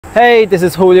Hey, this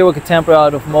is Julio with Contemporary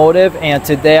Automotive, and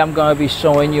today I'm going to be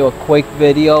showing you a quick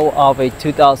video of a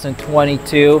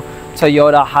 2022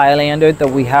 Toyota Highlander that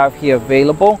we have here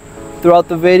available. Throughout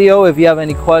the video, if you have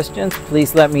any questions,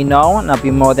 please let me know and I'll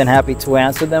be more than happy to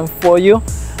answer them for you.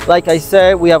 Like I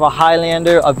said, we have a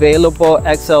Highlander available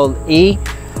XLE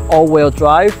all-wheel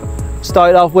drive.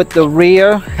 Start off with the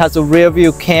rear, has a rear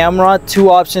view camera,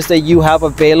 two options that you have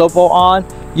available on.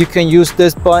 You can use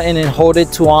this button and hold it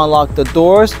to unlock the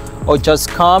doors, or just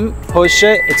come, push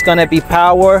it. It's gonna be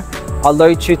power,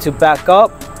 alert you to back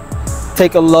up.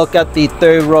 Take a look at the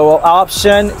third row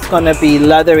option. It's gonna be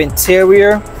leather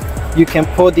interior. You can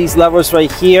pull these levers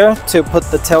right here to put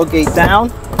the tailgate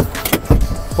down.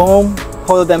 Boom,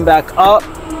 pull them back up.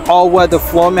 All weather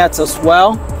floor mats as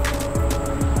well.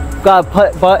 Got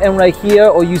a button right here,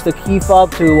 or use the key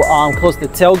fob to close the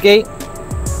tailgate.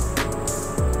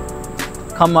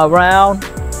 Come around,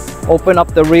 open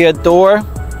up the rear door.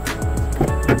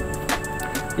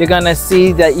 You're gonna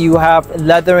see that you have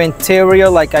leather interior,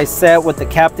 like I said, with the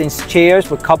captain's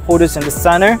chairs with cup holders in the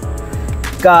center.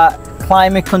 Got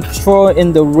climate control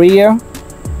in the rear.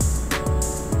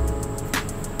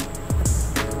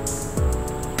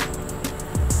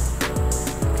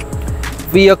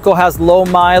 Vehicle has low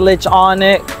mileage on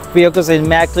it. Vehicle's in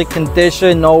immaculate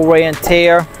condition, no wear and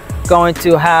tear. Going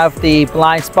to have the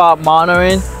blind spot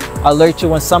monitoring, alert you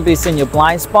when somebody's in your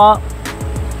blind spot.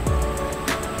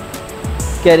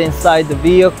 Get inside the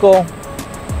vehicle.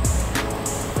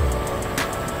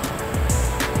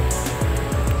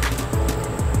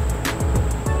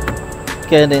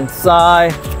 Get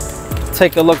inside.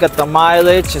 Take a look at the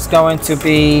mileage. It's going to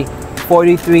be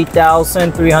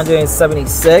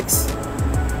 43,376.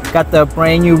 Got the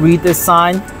brand new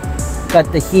redesign.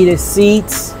 Got the heated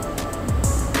seats.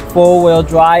 Four-wheel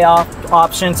drive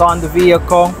options on the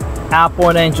vehicle. Apple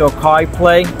and Android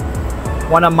CarPlay.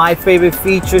 One of my favorite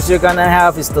features you're gonna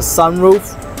have is the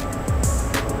sunroof.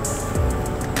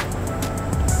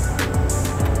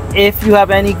 If you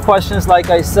have any questions, like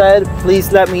I said,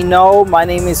 please let me know. My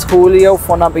name is Julio.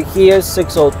 Phone number here,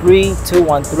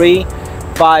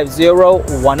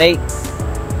 603-213-5018.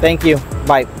 Thank you.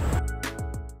 Bye.